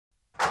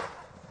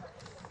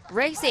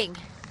Racing.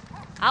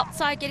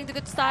 Outside getting the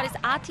good start is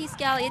Artie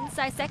Scal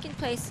inside second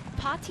place.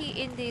 Party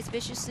Indy is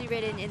viciously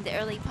ridden in the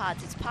early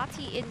parts. It's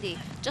Party Indy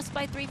just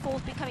by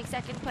 3/4 becoming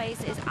second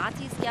place is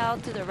Artie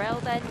Scal to the rail.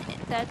 Then in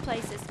third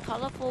place is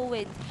Colorful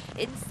Wind.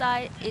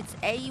 Inside it's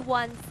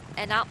A1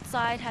 and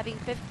outside having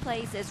fifth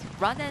place is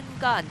Run and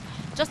Gun.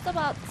 Just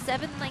about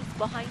 7 lengths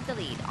behind the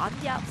lead. On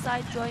the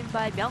outside joined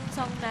by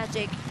Myeongsong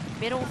Magic.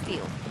 Middle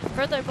field.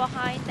 Further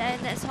behind then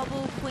is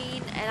Hobu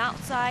Queen, and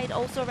outside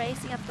also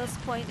racing at this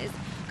point is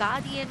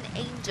Guardian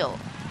Angel.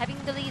 Having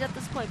the lead at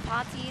this point,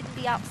 Party in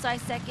the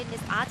outside second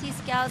is Artie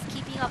Scouts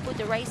keeping up with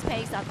the race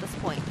pace at this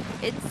point.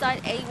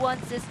 Inside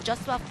A1 is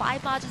just about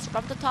 5 margins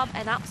from the top,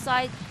 and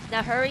outside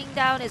now hurrying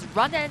down is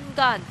Run and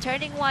Gun,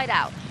 turning wide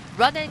out.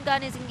 Run and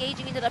Gun is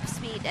engaging into the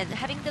upspeed, and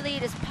having the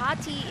lead is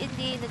Party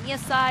Indy. In the near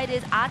side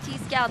is Artie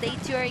Scout. They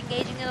two are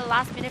engaging in a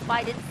last minute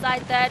fight.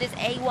 Inside third is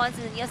A1s,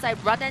 and the near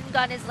side Run and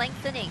Gun is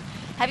lengthening.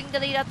 Having the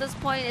lead at this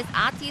point is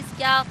Artie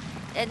Scout,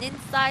 and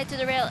inside to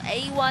the rail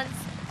A1s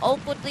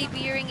awkwardly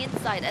veering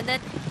inside. And then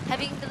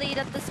having the lead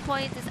at this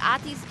point is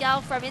Artie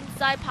Scout from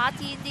inside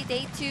Party Indy.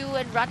 Day 2,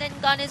 and Run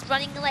and Gun is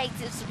running late.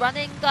 It's Run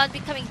and Gun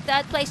becoming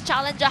third place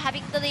challenger.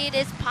 Having the lead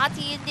is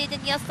Party Indy. The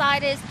near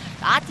side is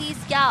Artie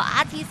Scout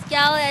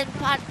and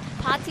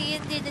Party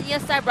Indy. The near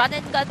side Run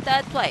and Gun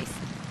third place.